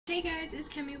Hey guys, it's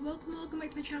Kemi. Welcome back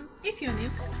to my channel if you're new.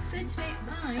 So today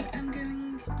I am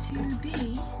going to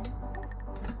be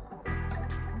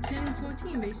turning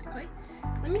 14 basically.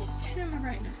 Let me just turn on my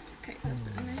brightness. Okay, that's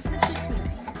better now. You can actually see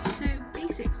me. So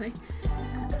basically,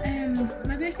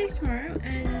 my birthday's tomorrow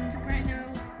and right now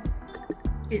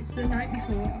it's the night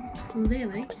before,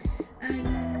 clearly.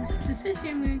 And the first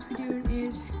thing I'm going to be doing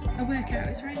is a workout.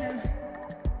 It's right now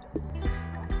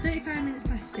 35 minutes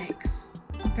past 6.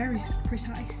 Very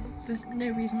precise, there's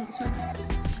no reason whatsoever.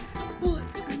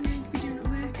 But I'm going to be doing a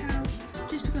workout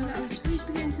just because I was supposed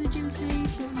to be going to the gym today,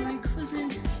 but my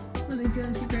cousin wasn't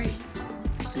feeling too great.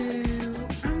 So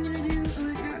I'm going to do a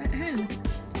workout at home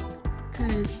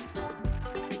because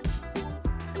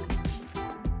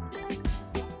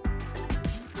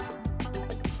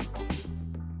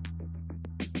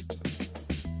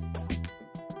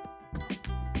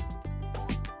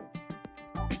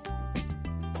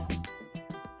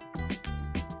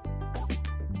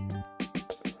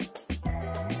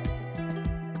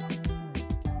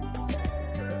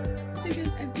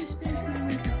I've just finished my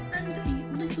workout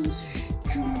and a little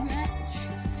stretch,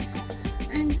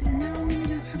 and now I'm going to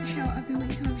go have a shower. I've been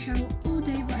waiting to have a shower all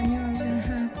day, but I knew I was going to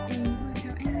have a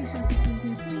workout anyway, so I thought there was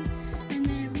no point. And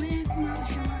then when I come out of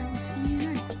the shower, I will see you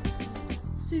then.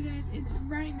 So guys, it's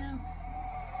right now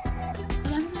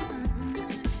 11:05. I'm going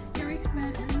to get ready for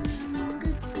bed and then I'm going to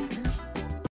go to sleep now.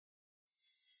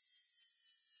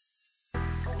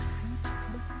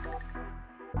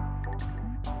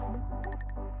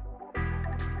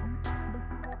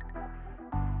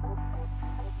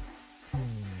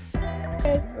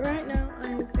 Guys, right now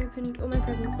I've opened all my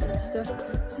presents and stuff.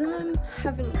 Some of them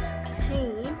haven't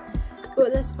came,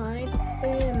 but that's fine.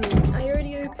 I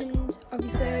already opened,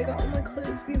 obviously I got all my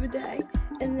clothes the other day,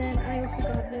 and then I also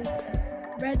got this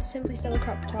red Simply Stella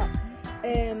crop top,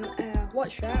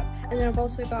 watch strap, and then I've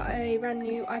also got a brand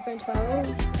new iPhone 12.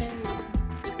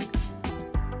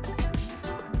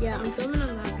 Yeah, I'm filming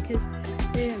on that because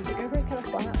the GoPro's kind of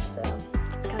flat, so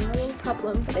it's kind of a little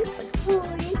problem, but it's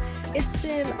fine. It's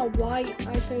a white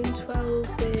iPhone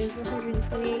 12 with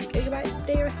 128 gigabytes of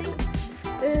data, I think.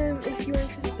 If you're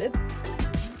interested.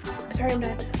 Sorry, I'm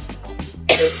dead.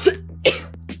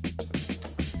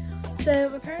 So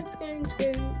my parents are going to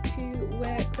go to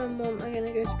work. My mum are going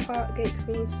to go to Parkgate because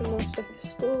we need some more stuff for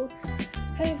school.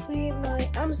 Hopefully my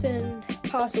Amazon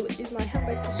parcel, which is my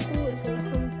handbag for school, is going to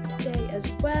come today as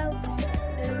well.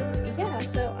 And yeah,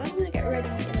 so I'm going to get ready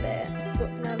in a bit, but for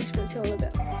now I'm just going to chill a little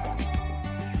bit.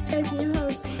 Guys, you know how I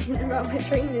was saying about my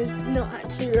trainers not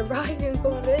actually arriving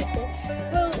for my birthday?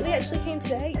 Well, they actually came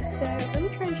today, so let me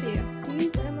try and show you.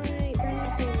 These are my brand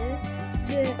new trainers,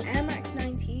 the Air Max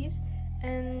 90s,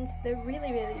 and they're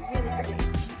really pretty.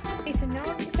 Okay, so now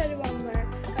I've decided what I'm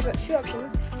wearing. I've got two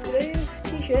options. Blue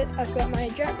t-shirts, I've got my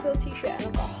Jack Bill t-shirt, and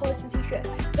I've got a Hollister t-shirt.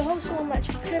 The Hollister one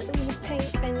matches perfectly with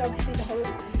pink, and obviously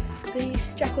the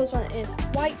Jack Bill's one is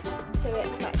white, so it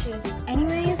matches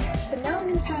anyways. So now I'm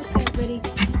going to start to get ready.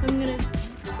 I'm going to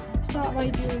start by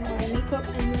doing my makeup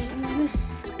and then I'm going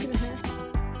to do my hair.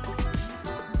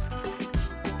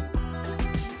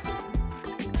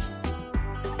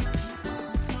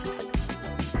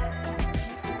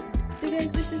 So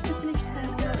guys, this is the finished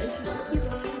hairstyle. It's just a cute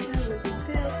little hair with some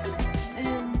curls,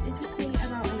 and it took me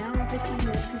about an hour and 15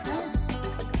 minutes because that was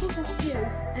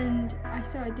 2:02 and I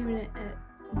started doing it at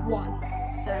 1.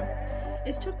 So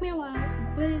it's took me a while,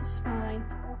 but it's fine.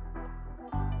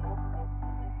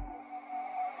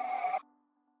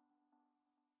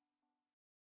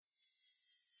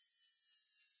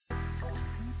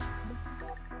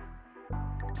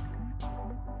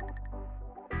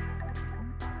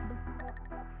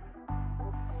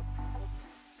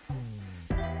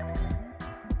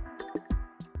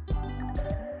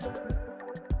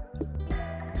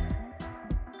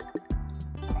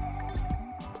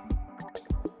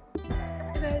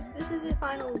 Guys, this is the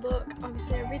final look.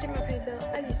 Obviously I redid my ponytail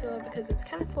as you saw because it was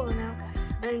kind of falling out,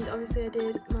 and obviously I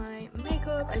did my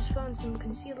makeup. I just put on some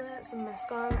concealer, some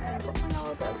mascara, and I put on a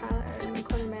little bit of highlighter in the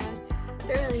corner of my eye.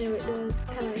 Don't really know what it does,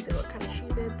 kind of makes it look kind of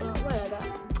stupid, but whatever,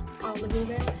 I'll live with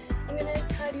it. I'm going to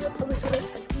tidy up a little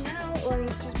bit now. All I need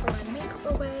to do is put my makeup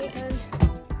away and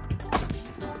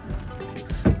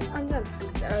I'm done.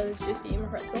 So I was just eating my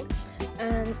pretzel,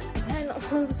 and then all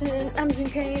of a sudden Amazon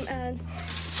came and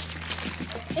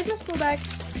it's my school bag,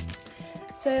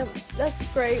 so that's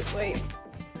great. Wait.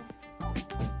 Oh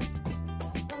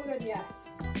my god, yes.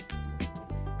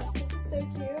 This is so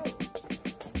cute.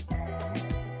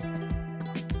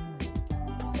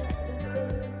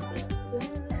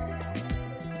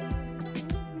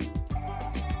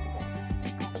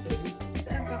 So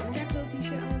I've got my Jack Bill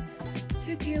t-shirt on,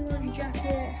 2 kilo laundry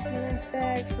jacket, my nice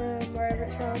bag from wherever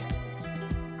it's from,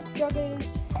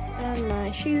 joggers and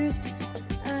my shoes,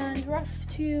 and we're off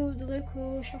to the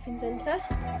local shopping centre.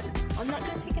 I'm not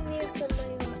going to take any of the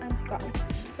money that I've got,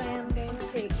 but I am going to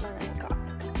take my card.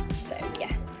 So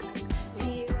yeah,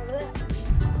 see you over there.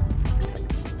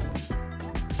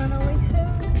 On our way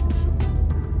home.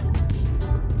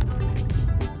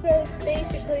 Because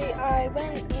basically I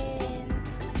went in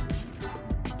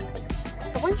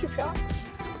a bunch of shops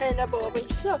and I bought a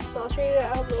bunch of stuff, so I'll show you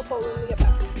a little haul when we get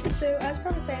back. So as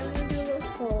promised, I'm going to do a little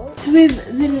haul. So with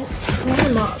the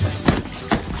Primark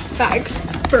bags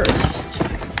first.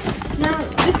 Now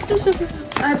this is the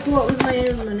stuff I bought with my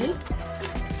own money.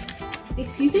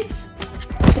 Excuse me?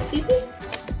 Excuse me?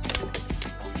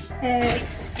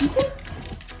 Excuse me?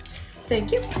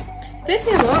 Thank you. First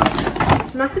thing I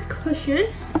bought, massive cushion.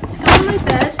 It's on my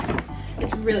bed.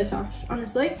 It's really soft,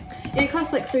 honestly. It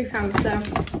cost like £3, so I'm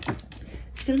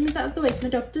gonna move that out of the way so my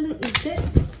dog doesn't eat it.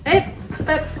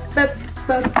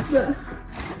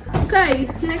 Okay,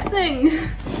 next thing.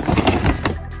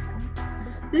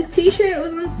 This t-shirt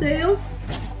was on sale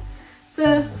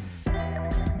for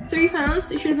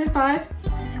 £3. It should have been £5.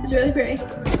 It's really pretty.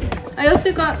 I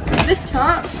also got this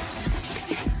top.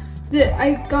 That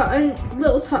I got a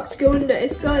little top to go under.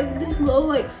 It's got like this little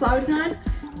like flower design.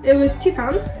 It was £2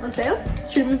 on sale.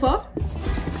 Should have been £4.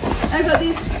 I got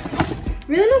these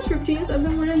really nice ripped jeans. I've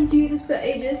been wanting to do this for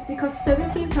ages. They cost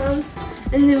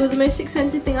 £17 and they were the most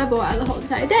expensive thing I bought out of the whole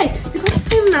entire day. They cost the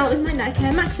same amount as my Nike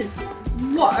Air Maxes.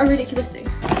 What a ridiculous thing.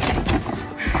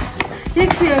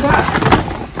 Next thing I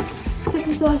got,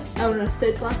 second to last, oh no,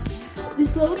 third to last.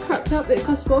 This little crop top. It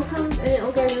cost £4 and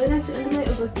it'll go really nice under my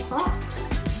other top.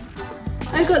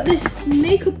 I got this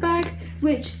makeup bag,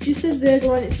 which just says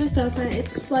Virgo on it. It's my style sign.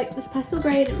 It's like this pastel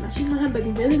grey and it matches my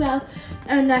handbag really well.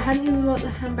 And I hadn't even bought the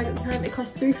handbag at the time. It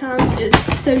cost £3. It's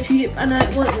so cheap and I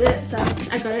wanted it, so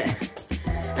I got it.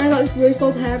 And I got this rose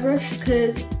gold hairbrush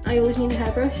because I always need a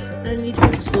hairbrush and I need to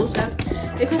go to school, so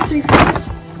it cost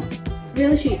 £3.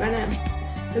 Really cheap, I know.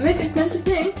 The most expensive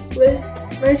thing was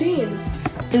my jeans.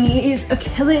 These are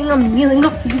killing. I'm kneeling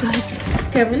up for you guys.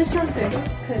 Okay, I'm gonna stand over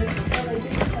because I like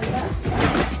it like that.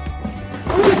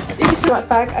 This is what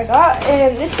bag I got.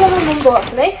 This is what my mum bought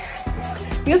for me.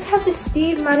 We also have this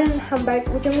Steve Madden handbag,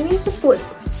 which I'm going to use for school.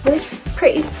 It's really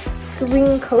pretty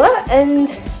green colour and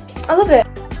I love it.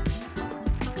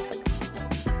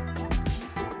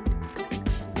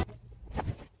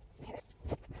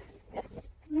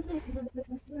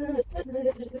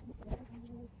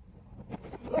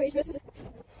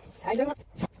 I don't.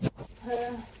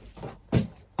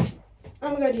 Oh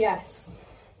my god, yes.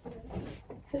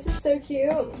 This is so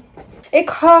cute. It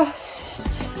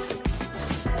cost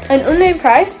an unknown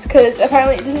price because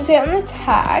apparently it doesn't say it on the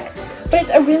tag, but it's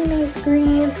a really nice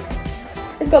green.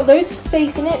 It's got loads of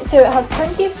space in it, so it has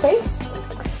plenty of space.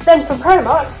 Then from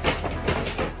Primark,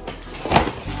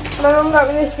 my mum got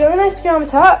me this really nice pajama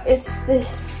top. It's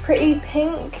this pretty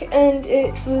pink and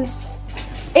it was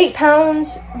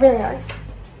 £8, really nice.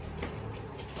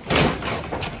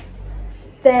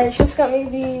 Then she just got me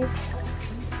these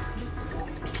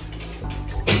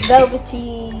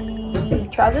velvety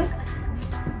trousers,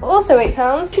 also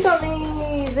 £8. She got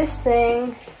me this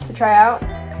thing to try out.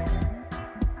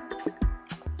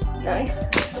 Nice.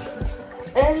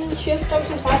 And she just got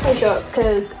some cycling shorts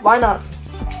because why not?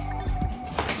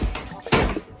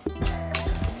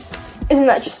 Isn't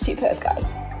that just superb,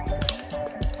 guys?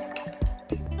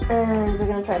 And we're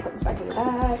gonna try and put this back in the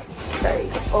bag very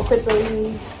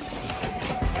awkwardly.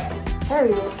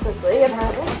 Very quickly,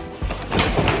 apparently.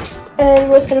 And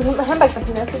we're just going to put my handbag back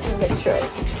in there so it doesn't get destroyed.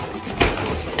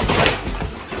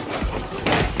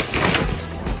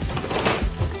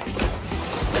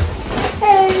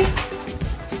 Hey!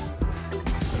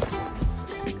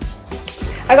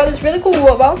 I got this really cool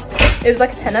water bottle. It was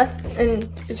like a tenner and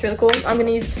it's really cool. I'm going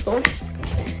to use it for school.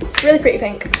 It's really pretty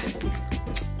pink.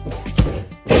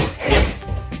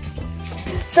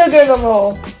 So good on the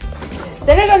whole.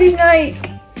 Then I got these Nike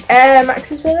Air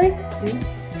Maxes, really?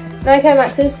 Nike Air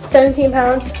Maxes, £17.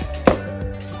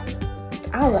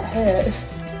 Ow, that hurt.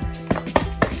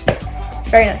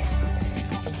 Very nice.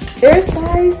 They're a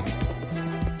size.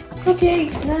 Okay,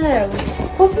 no.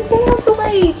 Put them out of the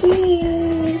way,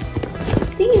 jeez.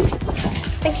 Please.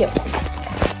 Thank you.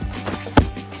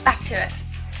 Back to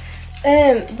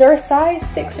it. They're a size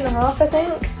 6.5, I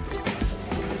think.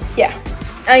 Yeah,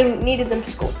 I needed them for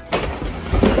school.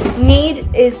 Need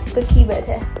is the key word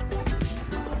here.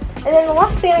 And then the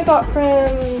last thing I got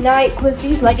from Nike was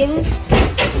these leggings.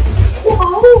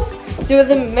 Whoa! They were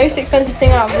the most expensive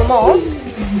thing out of them all.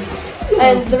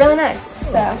 And they're really nice,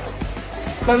 so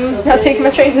my mum's now taking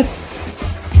my trainers.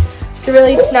 They're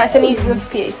really nice and easy for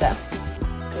PE, so.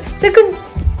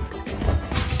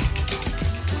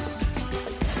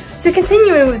 So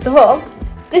continuing with the haul,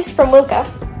 this is from Wilko.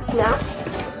 Now,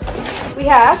 we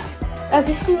have, oh,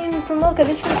 this isn't even from Wilko,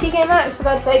 this is from TK Maxx, for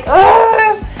God's sake.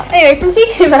 Oh! Anyway, from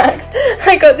TK Maxx,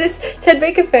 I got this Ted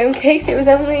Baker phone case. It was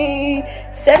only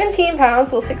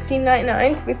 £17, or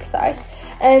 $16.99 to be precise.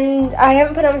 And I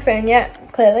haven't put it on my phone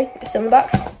yet, clearly, it's still in the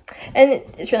box. And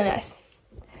it's really nice.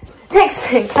 Next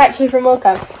thing, actually from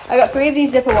Wilko, I got 3 of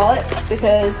these zipper wallets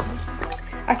because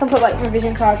I can put like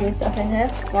revision cards and stuff in here,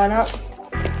 why not?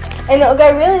 And it'll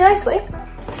go really nicely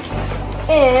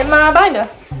in my binder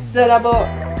that I bought.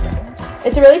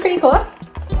 It's a really pretty colour.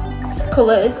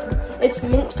 It's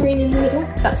mint green in the middle.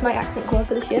 That's my accent colour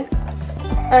for this year.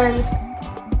 And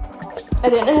I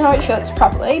don't know how it shuts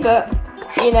properly, but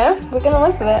you know, we're gonna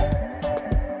live with it.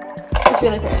 It's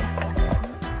really pretty.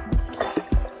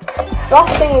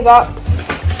 Last thing we got,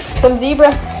 some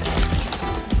zebra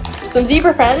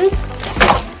pens.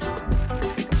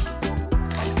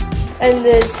 And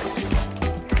there's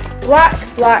black,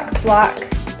 black, black,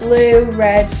 blue,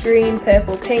 red, green,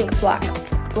 purple, pink, black,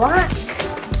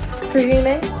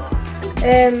 presuming.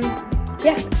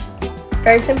 Yeah,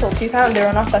 very simple, £2, they're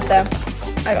on offer, so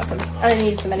I got some, and I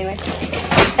needed some anyway.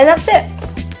 And that's it.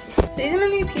 So these are my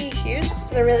new PE shoes,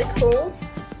 they're really cool.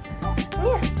 And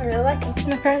yeah, I really like them.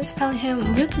 My parents are finally home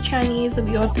with the Chinese that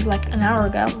we ordered like an hour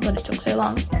ago, but it took so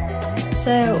long.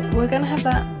 So we're gonna have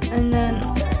that, and then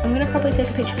I'm gonna probably take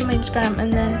a picture for my Instagram,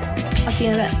 and then I'll see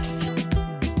you in a bit.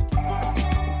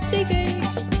 Hey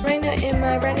guys! Right now in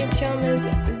my brand new pajamas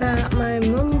that my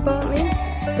mum bought me.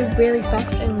 They're really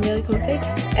soft and really comfy.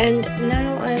 And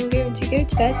now I'm going to go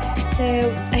to bed.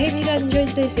 So I hope you guys enjoyed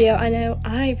today's video. I know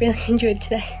I really enjoyed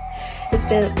today. It's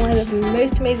been one of the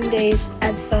most amazing days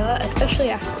ever, especially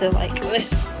after like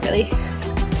this really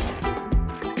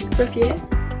rough year.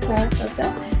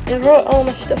 And I brought all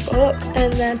my stuff up,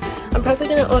 and then I'm probably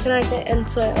going to organise it and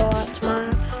sort it all out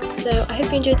tomorrow. So I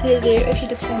hope you enjoyed today's video. If you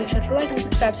did, make sure to like and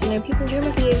subscribe so you know people enjoy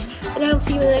my videos, and I will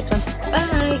see you in the next one.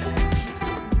 Bye!